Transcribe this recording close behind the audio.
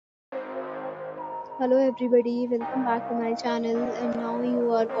Hello everybody, welcome back to my channel and now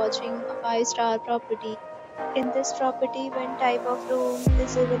you are watching a 5-star property. In this property, one type of room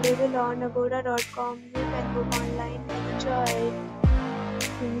is available on agoda.com. You can book online and enjoy it.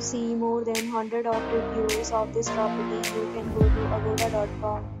 To see more than 100 of reviews of this property, you can go to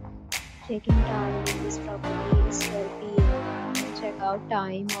agoda.com. Check-in time in this property is 12 p.m. and check-out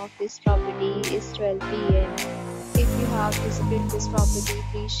time of this property is 12 p.m. If you have visited this property,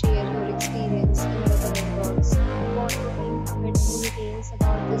 please share your experience in the comment box. For booking a bit more details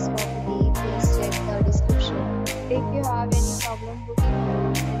about this property, please check the description. If you have any problem booking a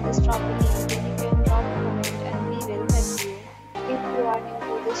room in this property, then you can drop a comment and we will help you. If you are new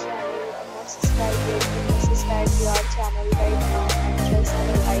to this channel and not subscribed yet, please subscribe to our channel right now and press the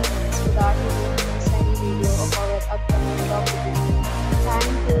bell icon so that you don't miss any video of our upcoming property.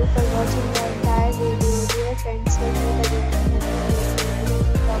 Thank you for watching the entire video. Dear friends,